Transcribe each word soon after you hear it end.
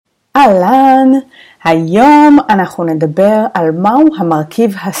אהלן, היום אנחנו נדבר על מהו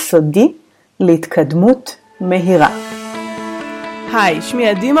המרכיב הסודי להתקדמות מהירה. היי, שמי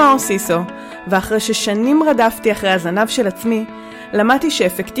עדי מאור סיסו, ואחרי ששנים רדפתי אחרי הזנב של עצמי, למדתי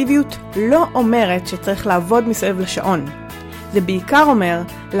שאפקטיביות לא אומרת שצריך לעבוד מסביב לשעון. זה בעיקר אומר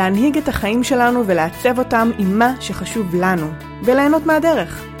להנהיג את החיים שלנו ולעצב אותם עם מה שחשוב לנו, וליהנות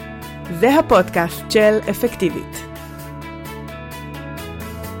מהדרך. זה הפודקאסט של אפקטיבית.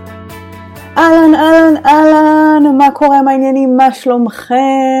 אהלן, מה קורה, מה העניינים, מה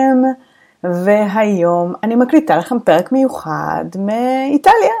שלומכם? והיום אני מקליטה לכם פרק מיוחד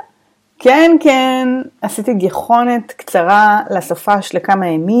מאיטליה. כן, עשיתי גיחונת קצרה לסופש לכמה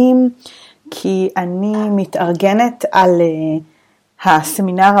ימים, כי אני מתארגנת על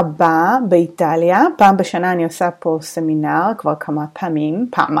הסמינר הבא באיטליה. פעם בשנה אני עושה פה סמינר, כבר כמה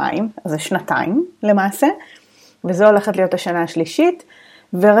פעמיים, אז זה שנתיים למעשה, וזו הולכת להיות השנה השלישית.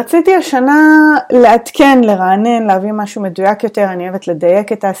 ורציתי השנה לעדכן, לרענן, להביא משהו מדויק יותר. אני אוהבת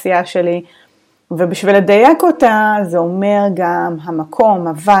לדייק את העשייה שלי, ובשביל לדייק אותה זה אומר גם המקום,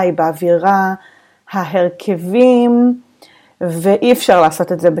 הווייב, האווירה, ההרכבים, ואי אפשר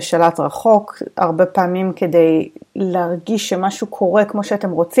לעשות את זה בשלט רחוק, הרבה פעמים כדי להרגיש שמשהו קורה כמו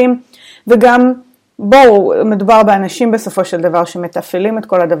שאתם רוצים, וגם בואו, מדובר באנשים בסופו של דבר שמתפעלים את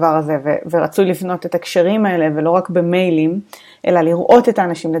כל הדבר הזה, ורצוי לבנות את הקשרים האלה, ולא רק במיילים, אלא לראות את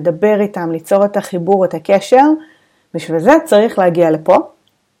האנשים, לדבר איתם, ליצור את החיבור, את הקשר. בשביל זה צריך להגיע לפה.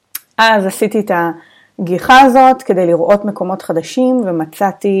 אז עשיתי את הגיחה הזאת כדי לראות מקומות חדשים,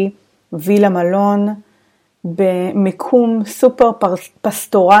 ומצאתי וילה מלון במיקום סופר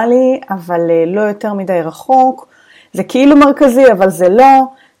פסטורלי, אבל לא יותר מדי רחוק. זה כאילו מרכזי, אבל זה לא.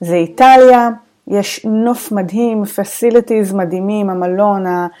 זה איטליה. יש נוף מדהים, פסיליטיז מדהימים, המלון,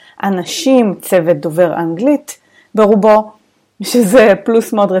 האנשים, צוות דובר אנגלית ברובו, שזה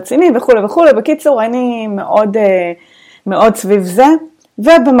פלוס מאוד רציני וכו' וכו'. בקיצור, אני מאוד סביב זה,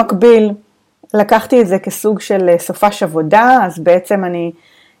 ובמקביל לקחתי את זה כסוג של סופש עבודה. אז בעצם אני,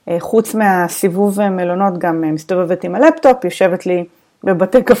 חוץ מהסיבוב מלונות, גם מסתובבת עם הלפטופ, יושבת לי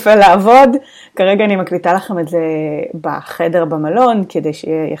בבתי קפה לעבוד. כרגע אני מקליטה לכם את זה בחדר במלון, כדי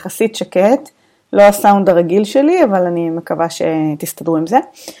שיהיה יחסית שקט. לא הסאונד הרגיל שלי, אבל אני מקווה שתסתדרו עם זה.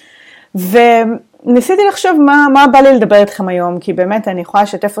 וניסיתי לחשוב מה בא לי לדבר איתכם היום, כי באמת אני יכולה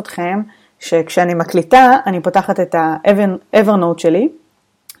לשתף אתכם, שכשאני מקליטה, אני פותחת את ה-Evernote שלי,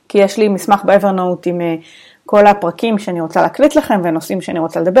 כי יש לי מסמך ב-Evernote עם כל הפרקים שאני רוצה להקליט לכם, ונושאים שאני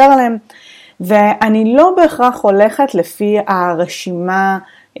רוצה לדבר עליהם, ואני לא בהכרח הולכת לפי הרשימה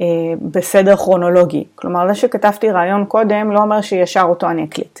בסדר כרונולוגי. כלומר, זה שכתבתי רעיון קודם, לא אומר שישר אותו אני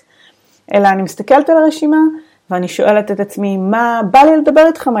אקליט. אלא אני מסתכלת על הרשימה, ואני שואלת את עצמי, מה בא לי לדבר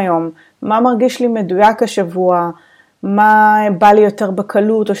איתכם היום? מה מרגיש לי מדויק השבוע? מה בא לי יותר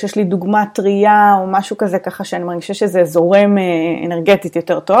בקלות, או שיש לי דוגמה טריה, או משהו כזה, ככה שאני מרגישה שזה זורם אנרגטית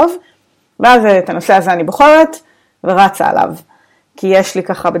יותר טוב. ואז את הנושא הזה אני בוחרת, ורצה עליו. כי יש לי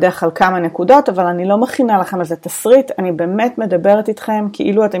ככה בדרך כלל כמה נקודות, אבל אני לא מכינה לכם איזה תסריט, אני באמת מדברת איתכם,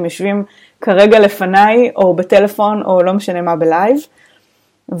 כאילו אתם יושבים כרגע לפניי, או בטלפון, או לא משנה מה בלייב.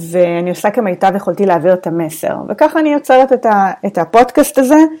 ואני עושה כמיטב יכולתי להעביר את המסר. וככה אני יוצרת את הפודקאסט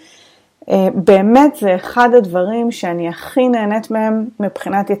הזה. באמת זה אחד הדברים שאני הכי נהנית מהם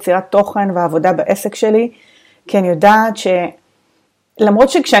מבחינת יצירת תוכן ועבודה בעסק שלי, כי אני יודעת למרות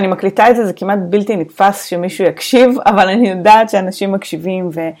שכשאני מקליטה את זה, זה כמעט בלתי נתפס שמישהו יקשיב, אבל אני יודעת שאנשים מקשיבים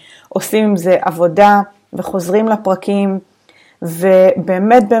ועושים עם זה עבודה וחוזרים לפרקים,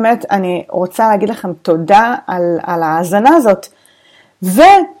 ובאמת אני רוצה להגיד לכם תודה על ההאזנה הזאת.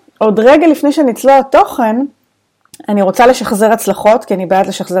 ועוד רגע לפני שנצלול לתוכן, אני רוצה לשחזר הצלחות, כי אני בעד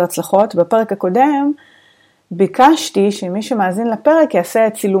לשחזר הצלחות. בפרק הקודם ביקשתי שמי שמאזין לפרק יעשה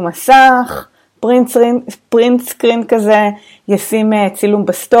צילום מסך, פרינט סקרין כזה, ישים צילום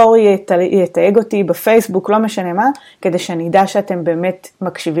בסטורי, יתייג אותי בפייסבוק, לא משנה מה, כדי שאני אדע שאתם באמת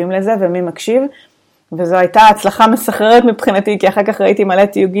מקשיבים לזה ומי מקשיב. וזו הייתה הצלחה מסחררת מבחינתי, כי אחר כך ראיתי מלא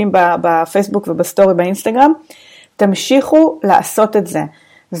תיוגים בפייסבוק ובסטורי באינסטגרם. תמשיכו לעשות את זה.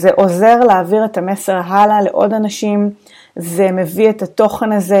 זה עוזר להעביר את המסר הלאה לעוד אנשים, זה מביא את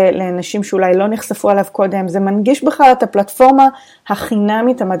התוכן הזה לאנשים שאולי לא נחשפו עליו קודם, זה מנגיש בכלל את הפלטפורמה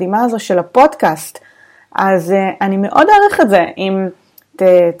החינמית המדהימה הזו של הפודקאסט. אז אני מאוד אעריך את זה, אם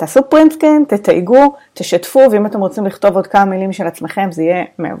תעשו פרינטסקרין, תתייגו, תשתפו, ואם אתם רוצים לכתוב עוד כמה מילים של עצמכם, זה יהיה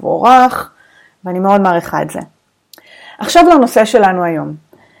מבורך, ואני מאוד מעריכה את זה. עכשיו לנושא שלנו היום.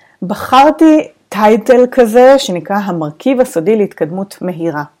 בחרתי טייטל כזה שנקרא המרכיב הסודי להתקדמות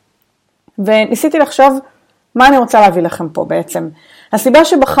מהירה. וניסיתי לחשוב מה אני רוצה להביא לכם פה בעצם. הסיבה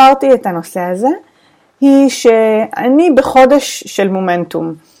שבחרתי את הנושא הזה היא שאני בחודש של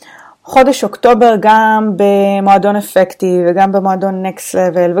מומנטום. חודש אוקטובר גם במועדון אפקטיב וגם במועדון נקסט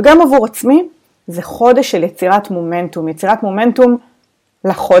לבל וגם עבור עצמי, זה חודש של יצירת מומנטום. יצירת מומנטום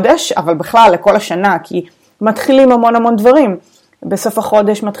לחודש, אבל בכלל לכל השנה, כי מתחילים המון דברים. בסוף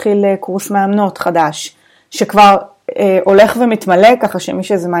החודש מתחיל קורס מאמנות חדש, שכבר הולך ומתמלא, ככה שמי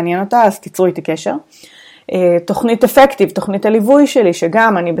שזה מעניין אותה, אז תיצרו איתי קשר. תוכנית אפקטיב, תוכנית הליווי שלי,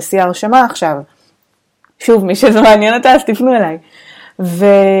 שגם אני בשיא הרשמה עכשיו. שוב, מי שזה מעניין אותה, אז תפנו אליי.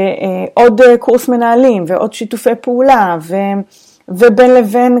 ועוד קורס מנהלים, ועוד שיתופי פעולה, ובין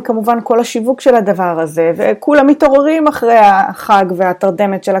לבין כמובן כל השיווק של הדבר הזה, וכולם מתעוררים אחרי החג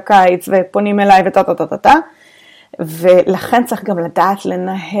והתרדמת של הקיץ, ופונים אליי וטה. ולכן צריך גם לדעת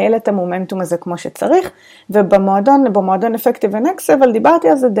לנהל את המומנטום הזה כמו שצריך, ובמועדון אפקטיב ונקסט לבל דיברתי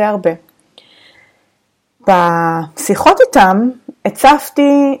על זה די הרבה. בשיחות איתם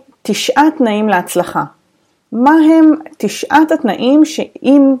הצפתי 9 תנאים להצלחה. מה הם 9 התנאים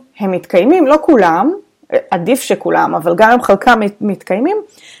שאם הם מתקיימים, לא כולם, עדיף שכולם, אבל גם אם חלקם מתקיימים,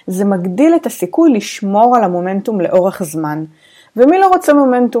 זה מגדיל את הסיכוי לשמור על המומנטום לאורך זמן. ומי לא רוצה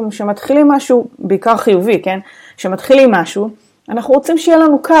מומנטום? שמתחילים משהו, בעיקר חיובי, כן? שמתחילים משהו, אנחנו רוצים שיהיה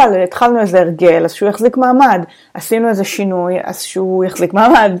לנו קל, התחלנו איזה הרגל, אז שהוא יחזיק מעמד, עשינו איזה שינוי, אז שהוא יחזיק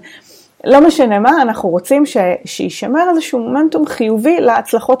מעמד. לא משנה מה, אנחנו רוצים שישמר איזשהו מומנטום חיובי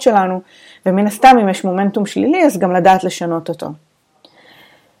להצלחות שלנו, ומן הסתם אם יש מומנטום שלילי, אז גם לדעת לשנות אותו.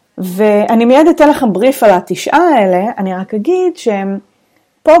 ואני מיד אתן לכם בריף על 9 האלה, אני רק אגיד שהם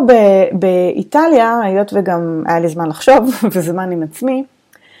פה באיטליה, היות וגם היה לי זמן לחשוב, וזמן עם עצמי,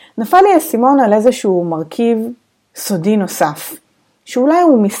 נפל לי הסימון על איזשהו מרכיב סודי נוסף, שאולי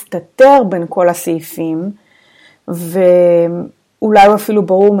הוא מסתתר בין כל הסעיפים, ואולי הוא אפילו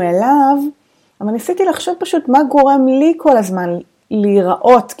ברור מאליו, אבל ניסיתי לחשוב פשוט מה גורם לי כל הזמן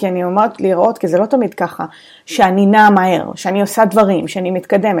להיראות, כי אני אומרת להיראות, כי זה לא תמיד ככה, שאני נעה מהר, שאני עושה דברים, שאני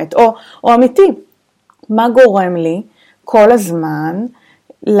מתקדמת, או אמיתי, מה גורם לי כל הזמן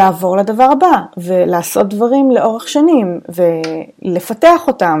לעבור לדבר הבא, ולעשות דברים לאורך שנים, ולפתח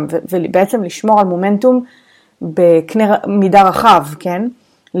אותם, ובעצם לשמור על מומנטום בקנה מידה רחב, כן?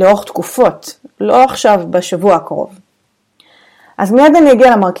 לאורך תקופות, לא עכשיו בשבוע הקרוב. אז מיד אני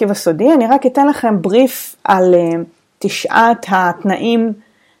אגיע למרכיב הסודי, אני רק אתן לכם בריף על 9 התנאים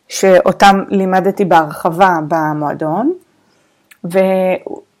שאותם לימדתי בהרחבה במועדון,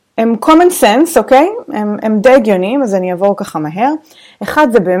 הם common sense, אוקיי? הם די הגיוניים, אז אני אעבור ככה מהר. אחד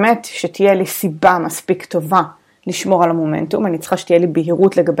זה באמת שתהיה לי סיבה מספיק טובה לשמור על המומנטום, אני צריכה שתהיה לי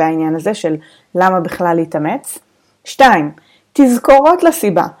בהירות לגבי העניין הזה של למה בכלל להתאמץ. 2, תזכורות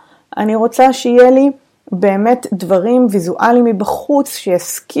לסיבה. אני רוצה שיהיה לי באמת דברים ויזואליים מבחוץ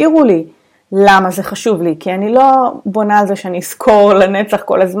שיזכירו לי למה זה חשוב לי, כי אני לא בונה על זה שאני אזכור לנצח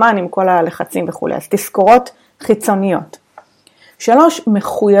כל הזמן עם כל הלחצים וכו'. אז תזכורות חיצוניות. 3,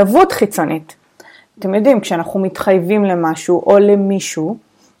 מחויבות חיצונית. אתם יודעים, כשאנחנו מתחייבים למשהו או למישהו,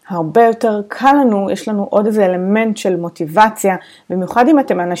 הרבה יותר קל לנו, יש לנו עוד איזה אלמנט של מוטיבציה, במיוחד אם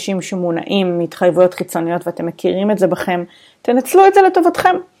אתם אנשים שמונעים מהתחייבויות חיצוניות ואתם מכירים את זה בכם, תנצלו את זה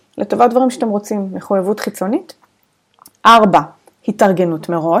לטובתכם, לטובת דברים שאתם רוצים, מחויבות חיצונית. 4, התארגנות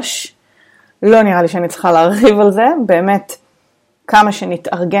מראש. לא נראה לי שאני צריכה להרחיב על זה, באמת כמה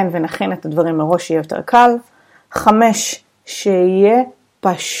שנתארגן ונכין את הדברים מראש יהיה יותר קל. 5, שיהיה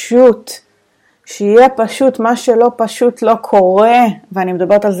פשוט, מה שלא פשוט לא קורה, ואני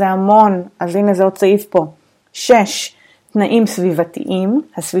מדברת על זה המון, אז הנה זה עוד סעיף פה. 6, תנאים סביבתיים,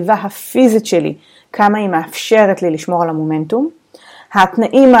 הסביבה הפיזית שלי, כמה היא מאפשרת לי לשמור על המומנטום.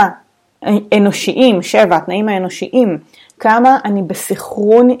 התנאים האנושיים, 7, התנאים האנושיים, כמה אני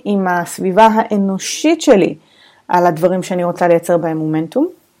בסכרון עם הסביבה האנושית שלי, על הדברים שאני רוצה לייצר בהם מומנטום.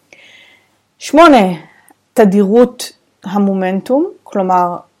 8, תדירות המומנטום,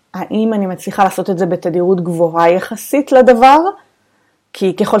 כלומר, האם אני מצליחה לעשות את זה בתדירות גבוהה יחסית לדבר,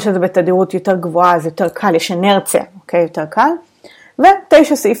 כי ככל שזה בתדירות יותר גבוהה, זה יותר קל, יש אנרציה, אוקיי? יותר קל.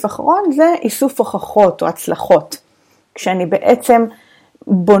 ו9, סעיף אחרון, זה איסוף הוכחות או הצלחות. כשאני בעצם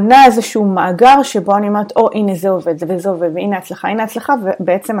בונה איזשהו מאגר שבו אני אומרת, הנה זה עובד, זה וזה עובד, והנה הצלחה,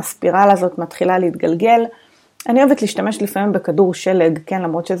 ובעצם הספירלה הזאת מתחילה להתגלגל. אני אוהבת להשתמש לפעמים בכדור שלג, כן,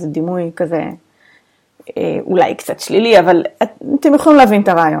 למרות שזה דימוי כזה, אולי קצת שלילי, אבל אתם יכולים להבין את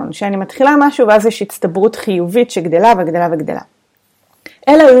הרעיון, שאני מתחילה משהו ואז יש הצטברות חיובית שגדלה וגדלה וגדלה.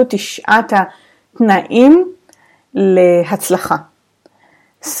 אלה היו 9 התנאים להצלחה.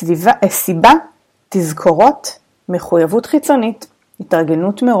 סיבה, תזכורות, מחויבות חיצונית,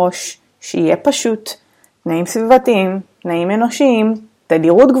 התארגנות מראש, שיהיה פשוט, תנאים סביבתיים, תנאים אנושיים,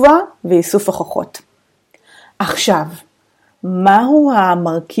 תדירות גבוהה ואיסוף הוכחות. עכשיו, מהו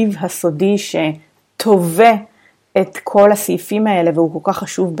המרכיב הסודי שטובה את כל הסעיפים האלה, והוא כל כך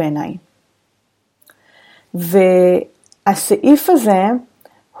חשוב בעיניי. והסעיף הזה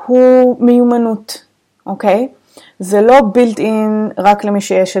הוא מיומנות, אוקיי? זה לא built in רק למי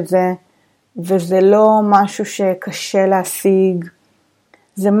שיש את זה, וזה לא משהו שקשה להשיג,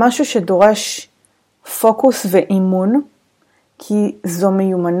 זה משהו שדורש פוקוס ואימון, כי זו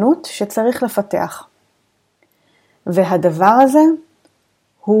מיומנות שצריך לפתח. והדבר הזה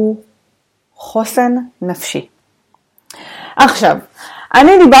הוא חוסן נפשי. עכשיו,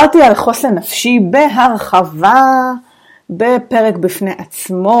 אני דיברתי על חוסן נפשי בהרחבה, בפרק בפני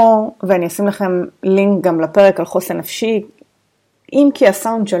עצמו, ואני אשים לכם לינק גם לפרק על חוסן נפשי, אם כי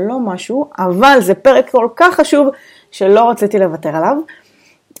הסאונד שלו משהו, אבל זה פרק כל כך חשוב שלא רציתי לוותר עליו,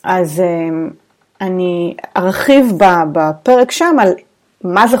 אז אני ארחיב בפרק שם על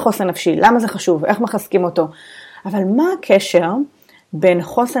מה זה חוסן נפשי, למה זה חשוב, איך מחזקים אותו, אבל מה הקשר בין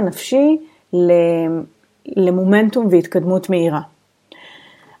חוסן נפשי למומנטום והתקדמות מהירה?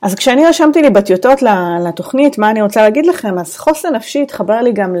 אז כשאני רשמתי לי בטיוטות לתוכנית, מה אני רוצה להגיד לכם, אז חוסן נפשי התחבר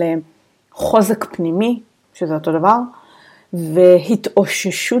לי גם לחוזק פנימי, שזה אותו דבר,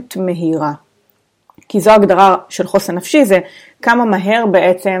 והתאוששות מהירה. כי זו הגדרה של חוסן נפשי, זה כמה מהר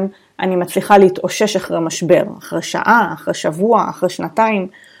בעצם אני מצליחה להתאושש אחרי משבר, אחרי שעה, אחרי שבוע, אחרי שנתיים,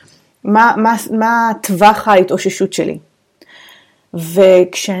 מה טווח ההתאוששות שלי.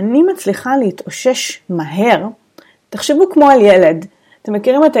 וכשאני מצליחה להתאושש מהר, תחשבו כמו על ילד, אתם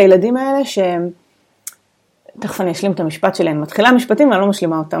מכירים את הילדים האלה תכף אני אשלים את המשפט שלי, אני מתחילה משפטים ואני לא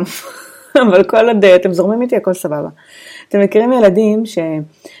משלימה אותם, אבל כל עוד אתם זורמים איתי, הכל סבבה. אתם מכירים ילדים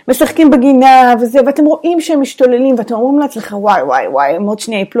שמשחקים בגינה וזה, ואתם רואים שהם משתוללים, ואתם אומרים לעצמך, וואי, וואי, וואי, עוד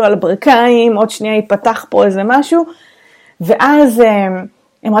שנייה ייפלו על הברכיים, עוד שנייה ייפתח פה איזה משהו, ואז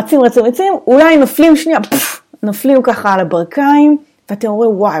הם רצים, אולי נופלים שנייה, נופלים ככה על הברכיים, ואתם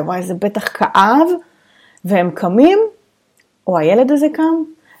אומרים, וואי, וואי, זה בטח כאב, והם קמים, או הילד הזה קם,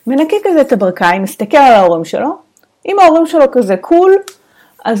 מנקה כזה את הברכיים, מסתכל על ההורים שלו, אם ההורים שלו כזה קול,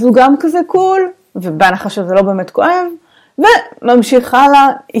 אז הוא גם כזה קול, ובהנחה שזה לא באמת כואב, וממשיך הלאה,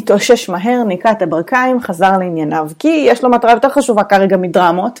 התאושש מהר, ניקה את הברכיים, חזר לענייניו, כי יש לו מטרה יותר חשובה כרגע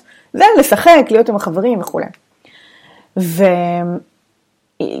מדרמות, זה לשחק, להיות עם החברים וכו'.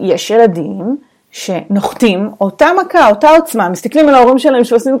 ויש ילדים שנוחתים, אותה מכה, אותה עוצמה, מסתכלים על ההורים שלהם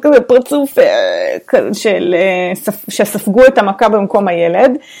שעושים כזה פרצוף שספגו את המכה במקום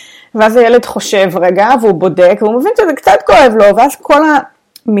הילד, ואז הילד חושב רגע, והוא בודק, והוא מבין שזה קצת כואב לו, ואז כל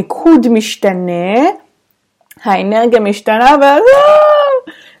המיקוד משתנה, האנרגיה משתנה,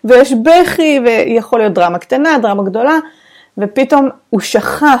 ויש בכי, ויכול להיות דרמה קטנה, דרמה גדולה, ופתאום הוא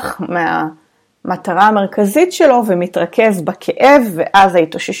שכח מהמטרה המרכזית שלו, ומתרכז בכאב, ואז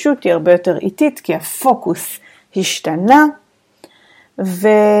ההתאוששות היא הרבה יותר איטית, כי הפוקוס השתנה,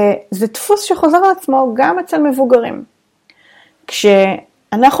 וזה דפוס שחוזר על עצמו גם אצל מבוגרים.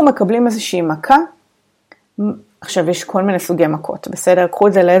 כשאנחנו מקבלים איזושהי מכה, עכשיו יש כל מיני סוגי מכות, בסדר? קחו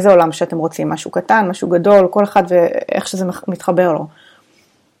את זה לאיזה עולם שאתם רוצים, משהו קטן, משהו גדול, כל אחד ואיך שזה מתחבר לו.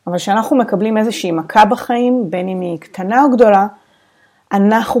 אבל כשאנחנו מקבלים איזושהי מכה בחיים, בין אם היא קטנה או גדולה,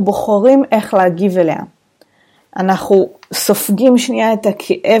 אנחנו בוחרים איך להגיב אליה. אנחנו סופגים שנייה את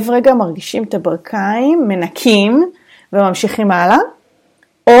הכאב רגע, מרגישים את הברכיים, מנקים וממשיכים הלאה,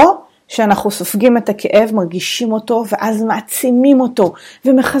 או שאנחנו סופגים את הכאב, מרגישים אותו, ואז מעצימים אותו,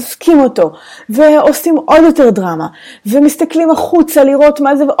 ומחזקים אותו, ועושים עוד יותר דרמה, ומסתכלים החוצה לראות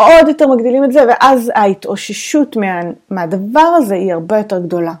מה זה, ועוד יותר מגדילים את זה, ואז ההתאוששות מהדבר הזה היא הרבה יותר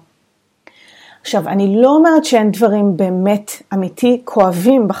גדולה. עכשיו, אני לא אומרת שאין דברים באמת אמיתי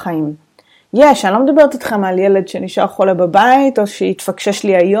כואבים בחיים. אני לא מדברת איתכם על ילד שנשאר חולה בבית, או שהתפקשש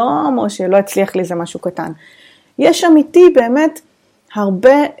לי היום, או שלא הצליח לי זה משהו קטן. יש אמיתי באמת,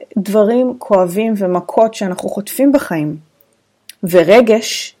 הרבה דברים כואבים ומכות שאנחנו חוטפים בחיים.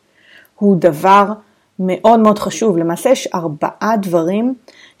 ורגש הוא דבר מאוד מאוד חשוב. למעשה יש 4 דברים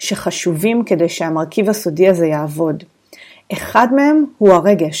שחשובים כדי שהמרכיב הסודי הזה יעבוד. אחד מהם הוא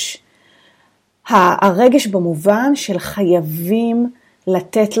הרגש. הרגש במובן של חייבים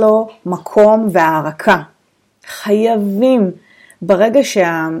לתת לו מקום והערכה. חייבים. ברגע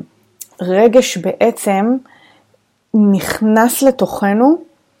שהרגש בעצם נכנס לתוכנו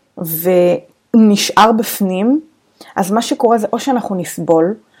ונשאר בפנים, אז מה שקורה זה או שאנחנו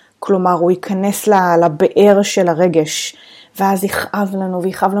נסבול, כלומר הוא ייכנס לבאר של הרגש, ואז יכאב לנו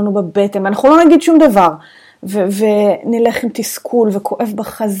ויכאב לנו בבטן, ואנחנו לא נגיד שום דבר, ונלך עם תסכול וכואב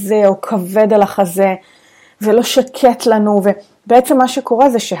בחזה או כבד על החזה, ולא שקט לנו, ובעצם מה שקורה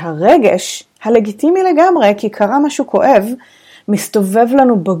זה שהרגש הלגיטימי לגמרי, כי קרה משהו כואב, מסתובב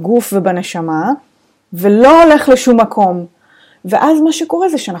לנו בגוף ובנשמה, ולא הולך לשום מקום. ואז מה שקורה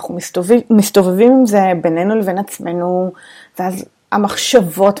זה שאנחנו מסתובבים עם זה בינינו לבין עצמנו, ואז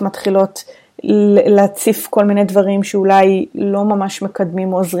המחשבות מתחילות להציף כל מיני דברים שאולי לא ממש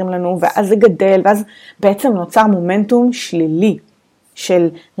מקדמים או עוזרים לנו, ואז זה גדל, ואז בעצם נוצר מומנטום שלילי של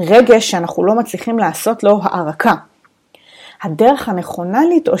רגש שאנחנו לא מצליחים לעשות לו הערכה. הדרך הנכונה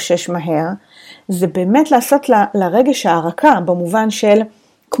להתאושש מהר, זה באמת לעשות לרגש הערכה, במובן של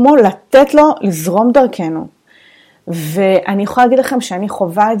כמו לתת לו לזרום דרכנו. ואני יכולה להגיד לכם שאני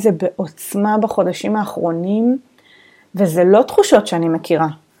חווה את זה בעוצמה בחודשים האחרונים, וזה לא תחושות שאני מכירה.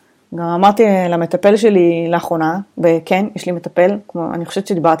 גם אמרתי למטפל שלי לאחרונה, וכן, יש לי מטפל, כמו, אני חושבת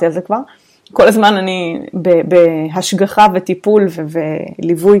שדיברתי על זה כבר, כל הזמן אני בהשגחה וטיפול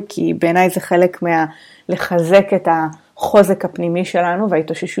וליווי, כי בעיניי זה חלק לחזק את החוזק הפנימי שלנו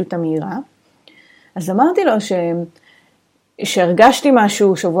וההתאוששות המהירה. אז אמרתי לו שהרגשתי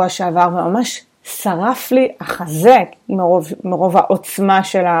משהו שבוע שעבר, וממש שרף לי החזק מרוב העוצמה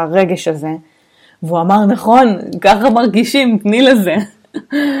של הרגש הזה. והוא אמר, נכון, ככה מרגישים, תני לזה.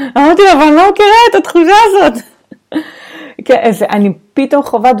 אמרתי לו, אבל אני לא מכירה את התחושה הזאת. אז אני פתאום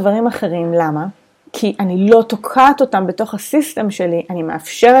חווה דברים אחרים, למה? כי אני לא תוקעת אותם בתוך הסיסטם שלי, אני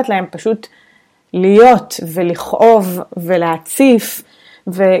מאפשרת להם פשוט להיות ולכאוב ולהציף,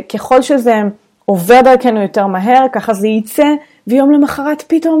 וככל שזה עובר דרכנו יותר מהר, ככה זה יצא, ויום למחרת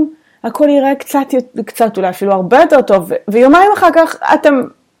פתאום הכל יראה קצת אולי אפילו הרבה יותר טוב, ויומיים אחר כך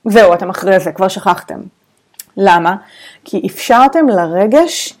אתם אחרי זה, כבר שכחתם. למה? כי אפשרתם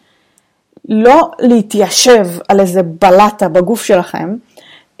לרגש לא להתיישב על איזה בלטה בגוף שלכם,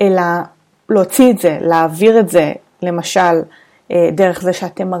 אלא להוציא את זה, להעביר את זה, למשל, דרך זה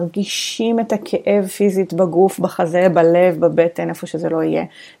שאתם מרגישים את הכאב פיזית בגוף, בחזה, בלב, בבטן, איפה שזה לא יהיה.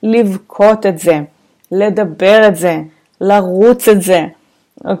 לבכות את זה, לדבר את זה, לרוץ את זה,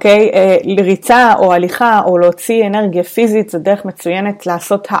 אוקיי? לריצה או הליכה או להוציא אנרגיה פיזית, זה דרך מצוינת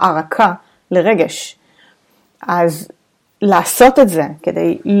לעשות הערכה לרגש. אז לעשות את זה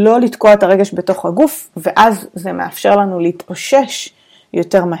כדי לא לתקוע את הרגש בתוך הגוף, ואז זה מאפשר לנו להתאושש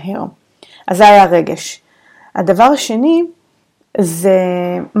יותר מהר. אז זה היה רגש. הדבר השני זה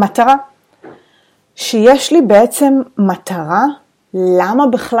מטרה. שיש לי בעצם מטרה, למה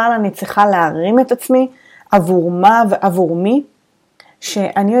בכלל אני צריכה להרים את עצמי, עבור מה ועבור מי,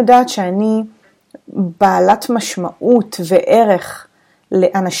 שאני יודעת שאני בעלת משמעות וערך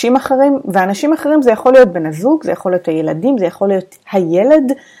לאנשים אחרים, ואנשים אחרים זה יכול להיות בן הזוג, זה יכול להיות הילדים, זה יכול להיות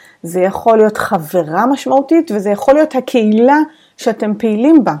הילד, זה יכול להיות חברה משמעותית, וזה יכול להיות הקהילה שאתם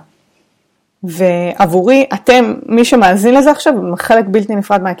פעילים בה. ועבורי, אתם, מי שמאזין לזה עכשיו, חלק בלתי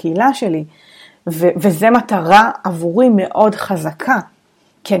נפרד מהקהילה שלי, וזה מטרה עבורי מאוד חזקה,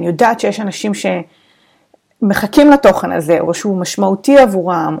 כי אני יודעת שיש אנשים שמחכים לתוכן הזה, או שהוא משמעותי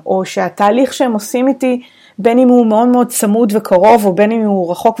עבורם, או שהתהליך שהם עושים איתי, בין אם הוא מאוד מאוד צמוד וקרוב, או בין אם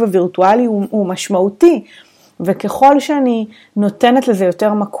הוא רחוק ווירטואלי, הוא משמעותי. וככל שאני נותנת לזה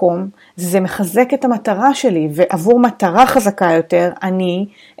יותר מקום, זה מחזק את המטרה שלי, ועבור מטרה חזקה יותר, אני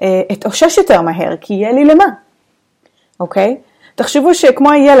אתאושש יותר מהר, כי יהיה לי למה. אוקיי? תחשבו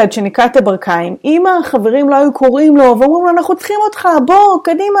שכמו הילד שניקה את הברכיים, אם החברים לא היו קוראים לו, ואומרים לו, אנחנו צריכים אותך, בוא,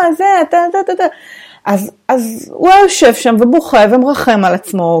 קדימה, אז הוא יושב שם ובוכה ומרחם על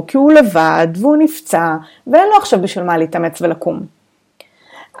עצמו, כי הוא לבד והוא נפצע, ואין לו עכשיו בשביל מה להתאמץ ולקום.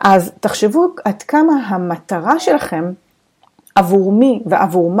 אז תחשבו עד כמה המטרה שלכם, עבור מי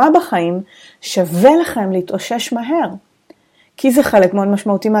ועבור מה בחיים, שווה לכם להתאושש מהר. כי זה חלק מאוד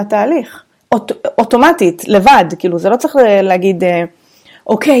משמעותי מהתהליך. אוטומטית, לבד, כאילו זה לא צריך להגיד,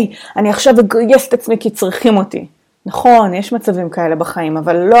 אוקיי, אני עכשיו אגייס את עצמי כי צריכים אותי. נכון, יש מצבים כאלה בחיים,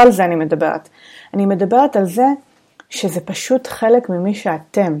 אבל לא על זה אני מדברת. אני מדברת על זה שזה פשוט חלק ממי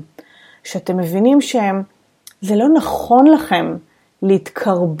שאתם. שאתם מבינים שזה לא נכון לכם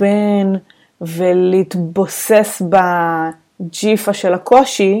להתקרבן ולהתבוסס בג'יפה של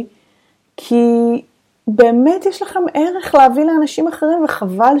הקושי, כי באמת יש לכם ערך להביא לאנשים אחרים,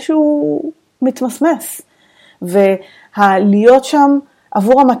 וחבל שהוא מתמסמס. והלהיות שם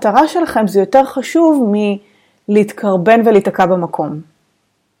עבור המטרה שלכם זה יותר חשוב להתקרבן ולהתעקע במקום.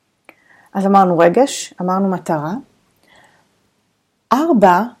 אז אמרנו רגש, אמרנו מטרה.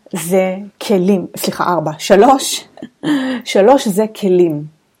 3 זה כלים.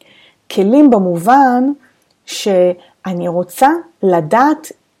 כלים במובן שאני רוצה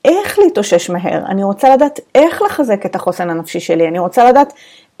לדעת איך להתאושש מהר. אני רוצה לדעת איך לחזק את החוסן הנפשי שלי. אני רוצה לדעת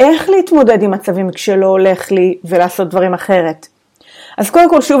איך להתמודד עם מצבים כשלא הולך לי ולעשות דברים אחרת. אז קודם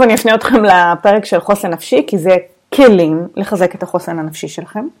כל שוב אני אפנה אתכם לפרק של חוסן נפשי, כי זה כלים לחזק את החוסן הנפשי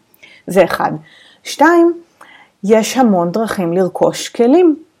שלכם. זה 1. 2, יש המון דרכים לרכוש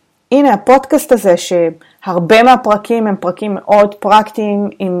כלים. הנה הפודקאסט הזה, שהרבה מהפרקים הם פרקים מאוד פרקטיים,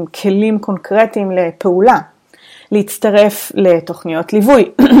 עם כלים קונקרטיים לפעולה. להצטרף לתוכניות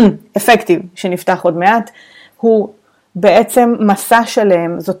ליווי, אפקטיב, שנפתח עוד מעט, הוא בעצם מסע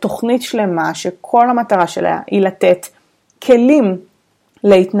שלם, זו תוכנית שלמה שכל המטרה שלה היא לתת כלים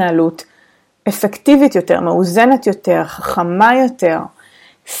להתנהלות אפקטיבית יותר, מאוזנת יותר, חכמה יותר,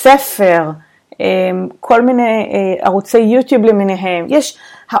 ספר, כל מיני ערוצי יוטיוב למיניהם.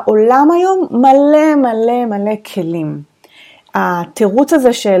 העולם היום מלא מלא מלא כלים. התירוץ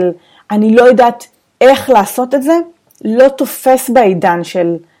הזה של אני לא יודעת איך לעשות את זה, לא תופס בעידן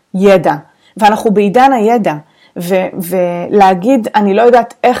של ידע. ואנחנו בעידן הידע. ולהגיד אני לא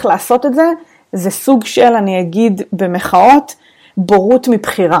יודעת איך לעשות את זה, זה סוג של, אני אגיד במחאות, בורות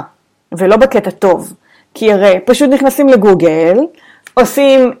מבחירה. ולא בקטע טוב. כי הרי פשוט נכנסים לגוגל,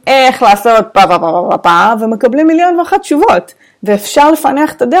 עושים איך לעשות ומקבלים 1,000,001 תשובות. ואפשר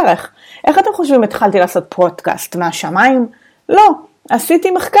לפענח את הדרך. איך אתם חושבים התחלתי לעשות פודקאסט מהשמיים? לא,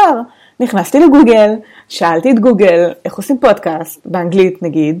 עשיתי מחקר. נכנסתי לגוגל, שאלתי את גוגל איך עושים פודקאסט, באנגלית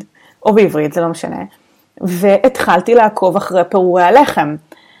נגיד, או בעברית, זה לא משנה. והתחלתי לעקוב אחרי פירורי הלחם.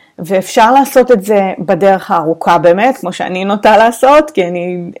 ואפשר לעשות את זה בדרך הארוכה באמת, כמו שאני נוטה לעשות, כי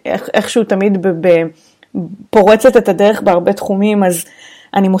אני איכשהו תמיד פורצת את הדרך בהרבה תחומים, אז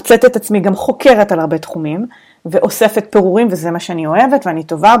אני מוצאת את עצמי גם חוקרת על הרבה תחומים, ואוספת פירורים, וזה מה שאני אוהבת, ואני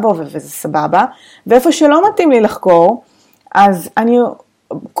טובה בו, וזה סבבה. ואיפה שלא מתאים לי לחקור, אז אני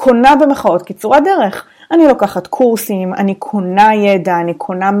קונה במחאות קיצורי דרך. אני לוקחת קורסים, אני קונה ידע, אני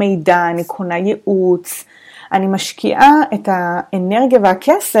קונה מידע, אני קונה ייעוץ, אני משקיעה את האנרגיה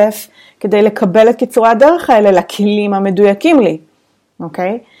והכסף כדי לקבל את קיצורי הדרך האלה לכלים המדויקים לי,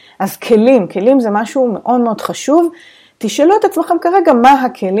 אוקיי? אז כלים זה משהו מאוד מאוד חשוב. תשאלו את עצמכם כרגע מה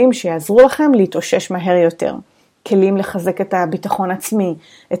הכלים שיעזרו לכם להתאושש מהר יותר. כלים לחזק את הביטחון עצמי,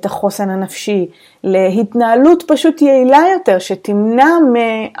 את החוסן הנפשי, להתנהלות פשוט יעילה יותר, שתמנע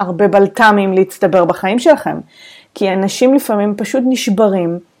מהרבה בלת"מים להצטבר בחיים שלכם. כי אנשים לפעמים פשוט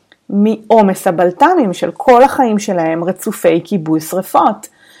נשברים מעומס הבלת"מים של כל החיים שלהם רצופי כיבוי שריפות.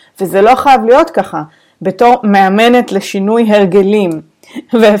 וזה לא חייב להיות ככה. בתור מאמנת לשינוי הרגלים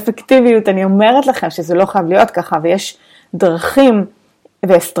ואפקטיביות, אני אומרת לכם שזה לא חייב להיות ככה, ויש דרכים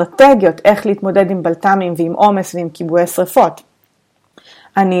ואסטרטגיות איך להתמודד עם בלת"מים ועם עומס ועם כיבוי שריפות.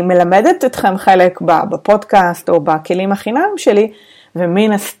 אני מלמדת אתכם חלק בפודקאסט או בכלים החינם שלי,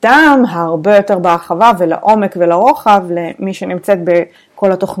 ומן הסתם הרבה יותר בהרחבה ולעומק ולרוחב למי שנמצאת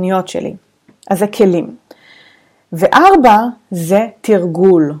בכל התוכניות שלי. אז זה כלים. 4 זה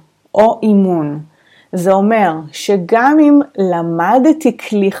תרגול או אימון. זה אומר שגם אם למדתי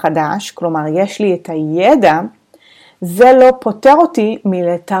כלי חדש, כלומר יש לי את הידע, זה לא פותר אותי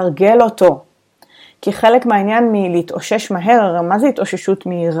מלתרגל אותו. כי חלק מהעניין מלהתאושש מהר, מה זה התאוששות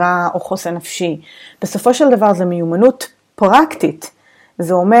מהירה או חוסן נפשי? בסופו של דבר זה מיומנות פרקטית.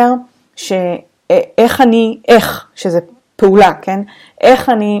 זה אומר שזה פעולה, כן? איך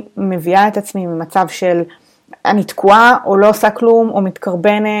אני מביאה את עצמי ממצב של אני תקועה או לא עושה כלום או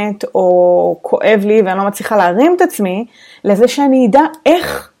מתקרבנת או כואב לי ואני לא מצליחה להרים את עצמי, לזה שאני אדע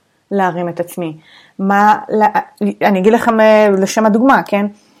איך להרים את עצמי. אני אגיד לכם לשם הדוגמה, כן?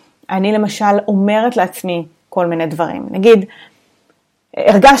 אני למשל אומרת לעצמי כל מיני דברים. נגיד,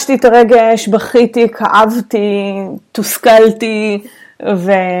 הרגשתי את הרגש, בכיתי, כאבתי, תוסכלתי,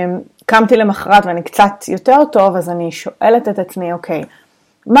 וקמתי למחרת ואני קצת יותר טוב, אז אני שואלת את עצמי, אוקיי,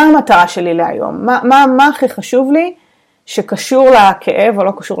 מה המטרה שלי להיום? מה הכי חשוב לי שקשור לכאב או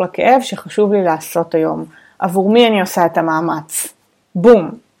לא קשור לכאב, שחשוב לי לעשות היום? עבור מי אני עושה את המאמץ? בום,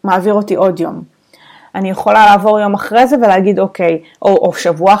 מעביר אותי עוד יום. אני יכולה לעבור יום אחרי זה ולהגיד אוקיי, או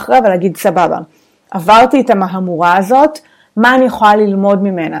שבוע אחרי ולהגיד סבבה. עברתי את המהמורה הזאת, מה אני יכולה ללמוד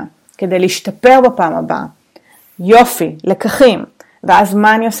ממנה כדי להשתפר בפעם הבאה? יופי, לקחים. ואז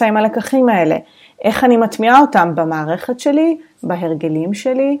מה אני עושה עם הלקחים האלה? איך אני מטמיעה אותם במערכת שלי, בהרגלים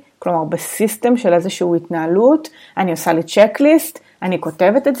שלי, כלומר בסיסטם של איזשהו התנהלות, אני עושה לי צ'קליסט, אני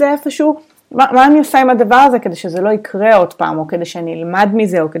כותבת את זה איפשהו, מה אני עושה עם הדבר הזה כדי שזה לא יקרה עוד פעם, או כדי שאני אלמד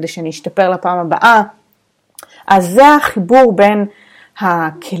מזה, או כדי שאני אשתפר לפעם הבאה. אז זה החיבור בין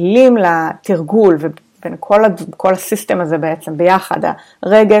הכלים לתרגול, ובין כל הסיסטם הזה בעצם ביחד,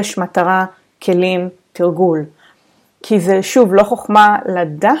 הרגש, מטרה, כלים, תרגול. כי זה שוב לא חוכמה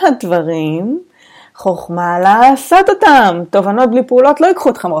לדעת דברים, חוכמה לעשות אותם. תובנות בלי פעולות לא ייקחו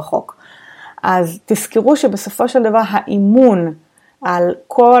אתכם רחוק. אז תזכרו שבסופו של דבר האימון על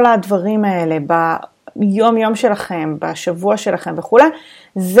כל הדברים האלה ביום יום שלכם, בשבוע שלכם וכו',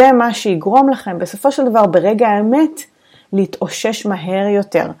 זה מה שיגרום לכם בסופו של דבר ברגע האמת להתאושש מהר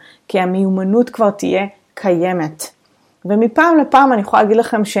יותר, כי המיומנות כבר תהיה קיימת. ומפעם לפעם אני יכולה להגיד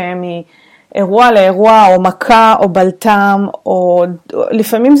לכם שמאירוע לאירוע, או מכה, או בלטם, או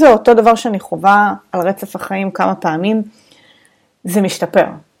לפעמים זה אותו דבר שאני חווה על רצף החיים כמה פעמים, זה משתפר.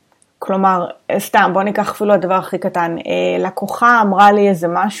 כלומר, סתם, בוא ניקח אפילו הדבר הכי קטן, לקוחה אמרה לי איזה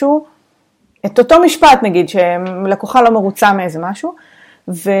משהו, את אותו משפט נגיד, שלקוחה לא מרוצה מאיזה משהו,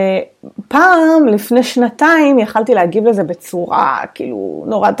 ופעם, לפני שנתיים, יכלתי להגיב לזה בצורה כאילו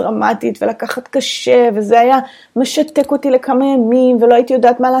נורא דרמטית, ולקחת קשה, וזה היה משתק אותי לכמה ימים, ולא הייתי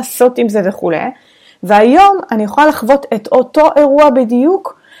יודעת מה לעשות עם זה וכו'. והיום אני יכולה לחוות את אותו אירוע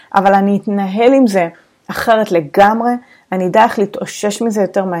בדיוק, אבל אני אתנהל עם זה אחרת לגמרי, אני אדע איך להתאושש מזה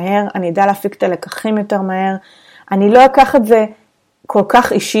יותר מהר, אני אדע להפיק את הלקחים יותר מהר, אני לא אקח את זה כל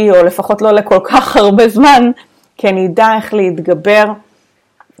כך אישי, או לפחות לא לכל כך הרבה זמן, כי אני אדע איך להתגבר,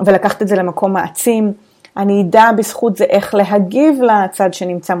 ולקחת את זה למקום מעצים, אני אדע בזכות זה איך להגיב לצד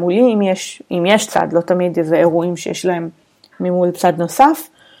שנמצא מולי, אם יש צד, לא תמיד איזה אירועים שיש להם ממול צד נוסף,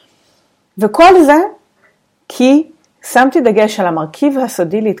 וכל זה כי שמתי דגש על המרכיב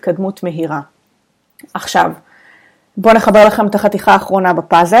הסודי להתקדמות מהירה. עכשיו, בואו נחבר לכם את החתיכה האחרונה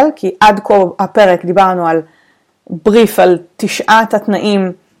בפאזל, כי עד כה הפרק דיברנו על בריף, על 9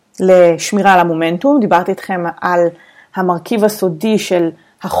 התנאים לשמירה על המומנטום, דיברתי איתכם על המרכיב הסודי של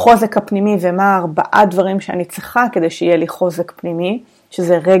החוזק הפנימי ומה 4 דברים שאני צריכה כדי שיהיה לי חוזק פנימי,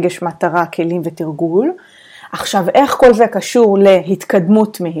 שזה רגש, מטרה, כלים ותרגול. עכשיו, איך כל זה קשור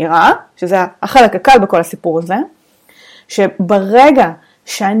להתקדמות מהירה, שזה החלק הקל בכל הסיפור הזה, שברגע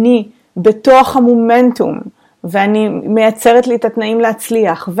שאני בתוך המומנטום, ואני מייצרת לי את התנאים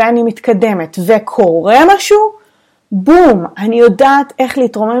להצליח, ואני מתקדמת, וקורה משהו, בום, אני יודעת איך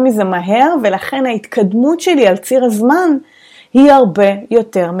להתרומם מזה מהר, ולכן ההתקדמות שלי על ציר הזמן, היא הרבה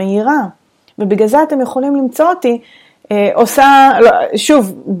יותר מהירה. ובגלל זה אתם יכולים למצוא אותי, עושה,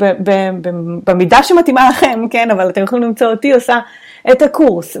 שוב, במידה שמתאימה לכם, כן, אבל אתם יכולים למצוא אותי, עושה את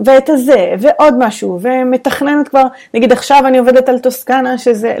הקורס, ואת הזה, ועוד משהו, ומתכננת כבר, נגיד עכשיו אני עובדת על טוסקנה,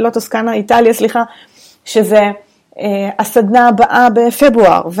 שזה, לא טוסקנה, איטליה, סליחה, שזה הסדנה הבאה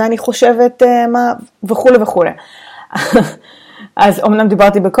בפברואר, ואני חושבת מה, וכו' וכו'. אז אמנם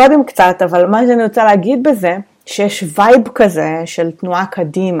דיברתי בקודם קצת, אבל מה שאני רוצה להגיד בזה, שיש וייב כזה של תנועה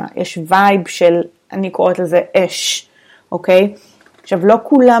קדימה, יש וייב של, אני קוראת לזה אש, אוקיי? עכשיו, לא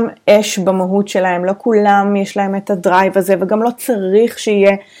כולם אש במהות שלהם, לא כולם יש להם את הדרייב הזה, וגם לא צריך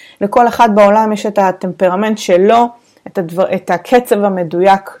שיהיה, לכל אחד בעולם יש את הטמפרמנט שלו, את הקצב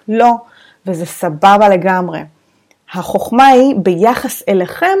המדויק לא, וזה סבבה לגמרי. החוכמה היא ביחס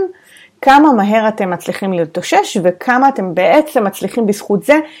אליכם, כמה מהר אתם מצליחים להתאושש, וכמה אתם בעצם מצליחים בזכות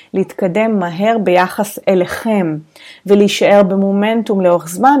זה להתקדם מהר ביחס אליכם, ולהישאר במומנטום לאורך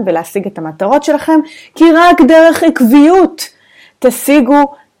זמן, ולהשיג את המטרות שלכם, כי רק דרך עקביות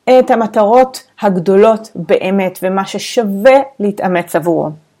תשיגו את המטרות הגדולות באמת, ומה ששווה להתאמץ עבורו.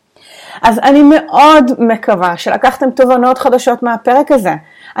 אז אני מאוד מקווה שלקחתם תובנות חדשות מהפרק הזה.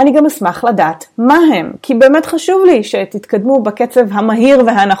 אני גם אשמח לדעת מה הם, כי באמת חשוב לי שתתקדמו בקצב המהיר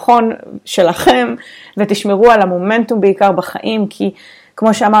והנכון שלכם, ותשמרו על המומנטום בעיקר בחיים, כי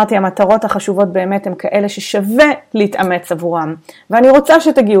כמו שאמרתי, המטרות החשובות באמת הן כאלה ששווה להתאמץ עבורם, ואני רוצה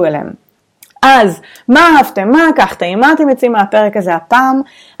שתגיעו אליהם. אז מה אהבתם, מה לקחתם, מה אתם יוצאים מהפרק הזה הפעם?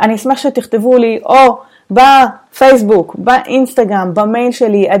 אני אשמח שתכתבו לי או בפייסבוק, באינסטגרם, במייל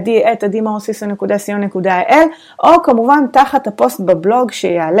שלי, adi@adimaosiso.co.il, או כמובן תחת הפוסט בבלוג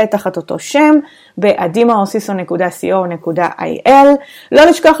שיעלה תחת אותו שם, ב-adimaosiso.co.il. לא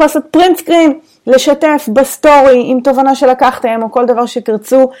לשכוח לעשות פרינט סקרין, לשתף בסטורי עם תובנה שלקחתם, או כל דבר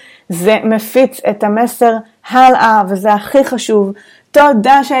שתרצו, זה מפיץ את המסר הלאה, וזה הכי חשוב.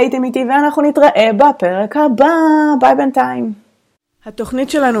 תודה שהייתם איתי, ואנחנו נתראה בפרק הבא. ביי בינתיים. התוכנית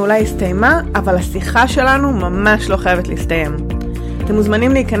שלנו אולי הסתיימה, אבל השיחה שלנו ממש לא חייבת להסתיים. אתם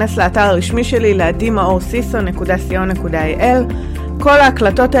מוזמנים להיכנס לאתר הרשמי שלי, ל-adimaosiso.co.il. כל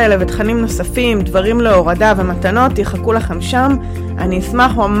ההקלטות האלה ותכנים נוספים, דברים להורדה ומתנות, יחכו לכם שם. אני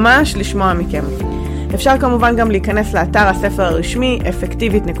אשמח ממש לשמוע מכם. אפשר כמובן גם להיכנס לאתר הספר הרשמי,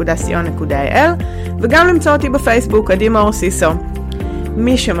 effectivit.co.il, וגם למצוא אותי בפייסבוק, עדי מאור סיסו.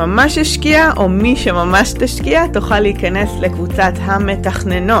 מי שממש השקיע או מי שממש תשקיע תוכל להיכנס לקבוצת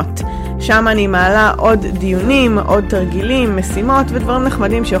המתכננות. שם אני מעלה עוד דיונים, עוד תרגילים, משימות ודברים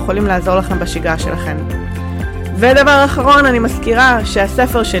נחמדים שיכולים לעזור לכם בשגרה שלכם. ודבר אחרון, אני מזכירה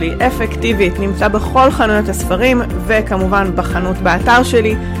שהספר שלי, אפקטיבית, נמצא בכל חנויות הספרים וכמובן בחנות באתר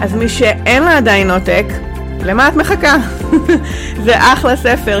שלי, אז מי שאין לה עדיין עותק, למה את מחכה? זה אחלה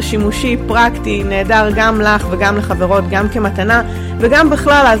ספר, שימושי, פרקטי, נהדר גם לך וגם לחברות, גם כמתנה, וגם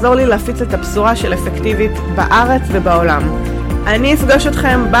בכלל לעזור לי להפיץ את הבשורה של אפקטיבית בארץ ובעולם. אני אפגוש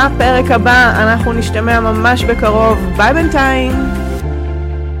אתכם בפרק הבא, אנחנו נשתמע ממש בקרוב. ביי בינתיים.